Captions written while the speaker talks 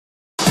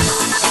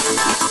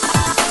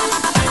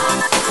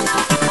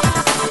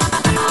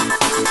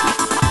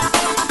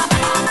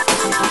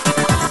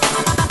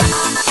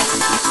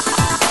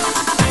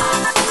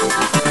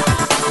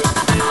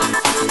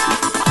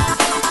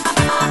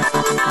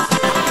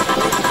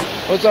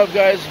What's up,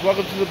 guys?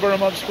 Welcome to the Burn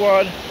 'em Up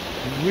Squad.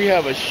 We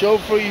have a show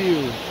for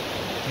you.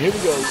 Here we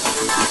go.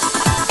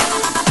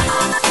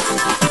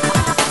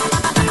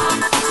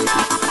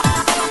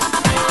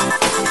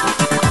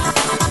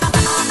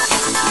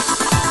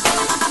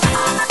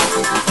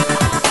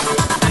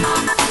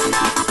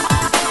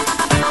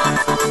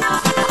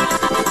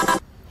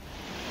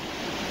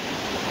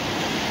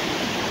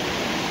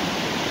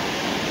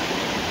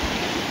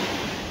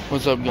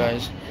 What's up,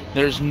 guys?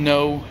 There's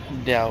no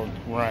doubt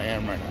where I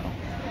am right now.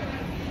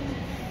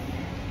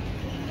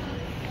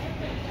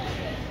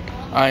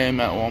 I am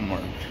at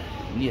Walmart,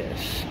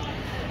 yes,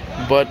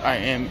 but I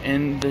am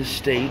in the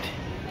state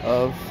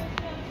of,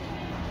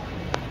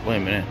 wait a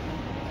minute,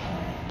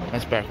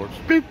 that's backwards,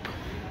 beep.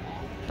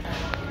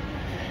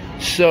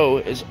 So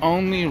it's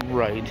only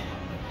right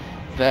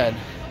that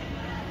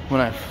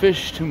when I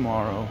fish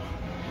tomorrow,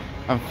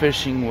 I'm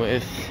fishing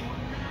with,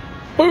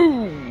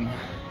 boom,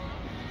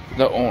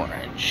 the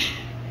orange.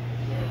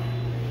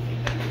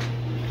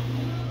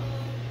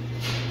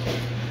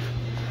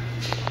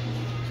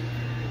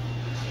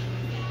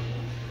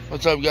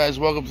 What's up, guys?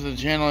 Welcome to the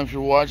channel. If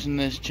you're watching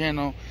this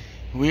channel,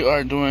 we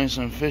are doing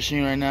some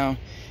fishing right now.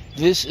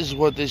 This is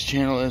what this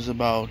channel is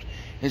about.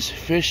 It's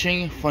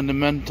fishing,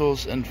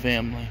 fundamentals, and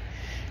family.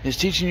 It's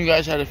teaching you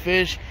guys how to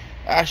fish,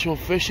 actual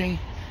fishing,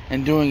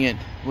 and doing it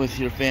with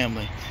your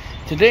family.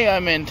 Today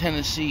I'm in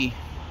Tennessee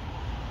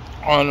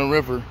on a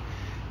river,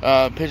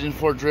 Pigeon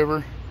Forge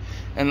River,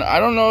 and I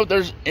don't know if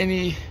there's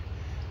any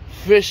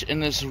fish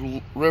in this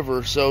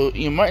river, so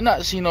you might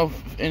not see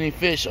any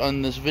fish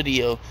on this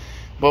video.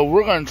 But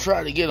we're going to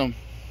try to get them.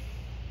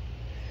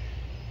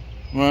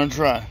 We're going to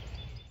try.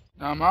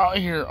 Now, I'm out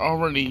here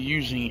already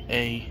using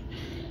a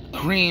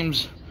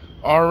Creams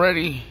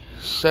already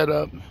set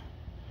up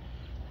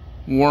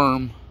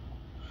worm.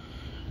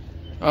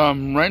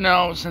 Right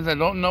now, since I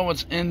don't know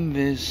what's in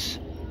this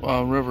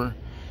river,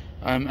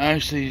 I'm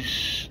actually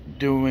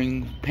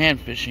doing pan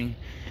fishing.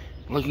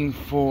 Looking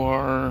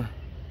for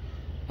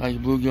like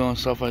bluegill and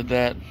stuff like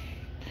that.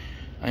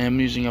 I am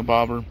using a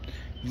bobber.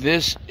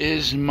 This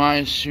is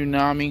my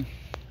Tsunami.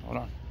 Hold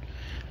on.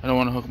 I don't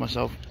want to hook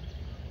myself.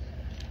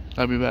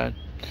 That'd be bad.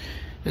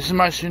 This is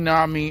my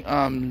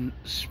Tsunami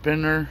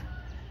spinner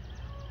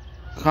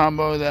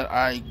combo that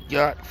I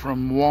got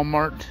from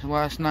Walmart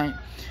last night.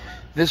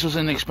 This was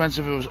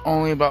inexpensive. It was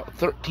only about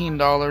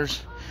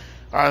 $13.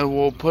 I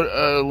will put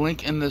a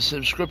link in the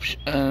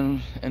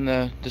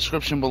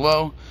description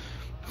below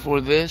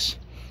for this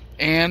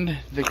and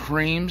the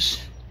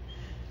Creams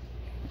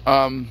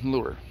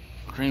lure.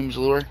 Creams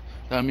lure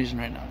that I'm using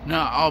right now.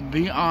 Now, I'll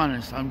be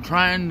honest, I'm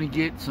trying to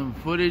get some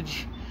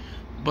footage,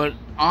 but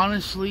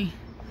honestly,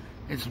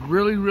 it's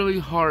really, really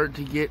hard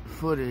to get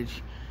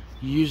footage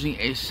using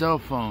a cell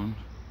phone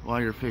while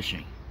you're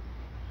fishing.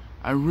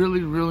 I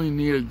really, really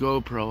need a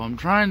GoPro. I'm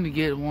trying to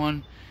get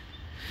one,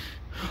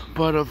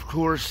 but of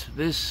course,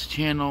 this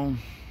channel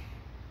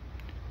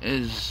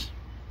is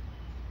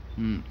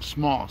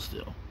small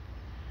still.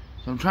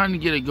 So I'm trying to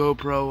get a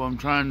GoPro. I'm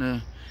trying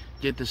to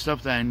get the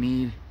stuff that I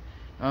need.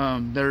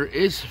 There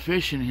is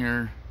fish in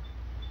here.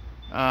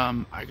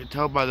 I could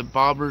tell by the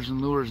bobbers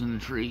and lures in the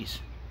trees.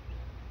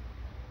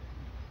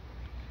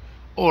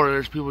 Or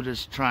there's people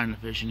just trying to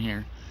fish in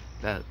here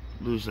that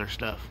lose their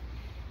stuff.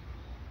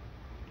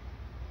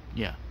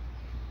 Yeah.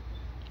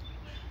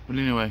 But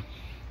anyway,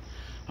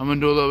 I'm gonna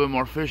do a little bit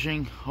more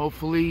fishing.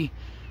 Hopefully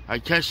I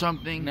catch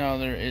something. Now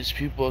there is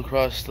people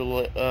across the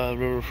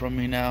river from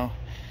me now.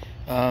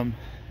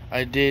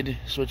 I did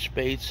switch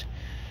baits.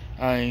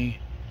 I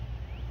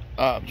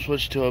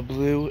switched to a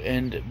blue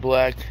and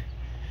black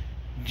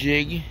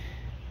jig,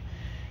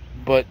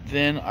 but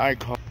then I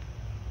caught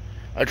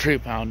a tree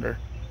pounder.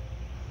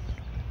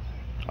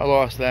 I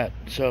lost that,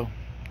 so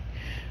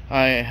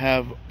I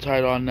have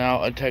tied on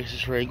now a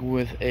Texas rig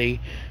with a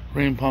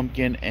green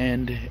pumpkin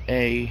and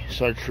a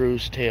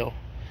chartreuse tail.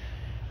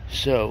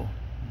 So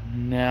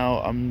now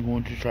I'm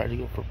going to try to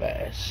go for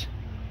bass.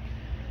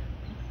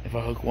 If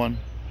I hook one,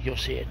 you'll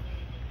see it.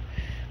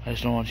 I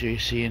just don't want you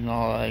seeing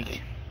all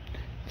like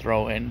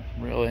throw in,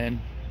 reel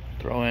in,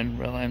 throw in,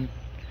 reel in.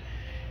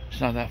 It's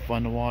not that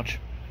fun to watch.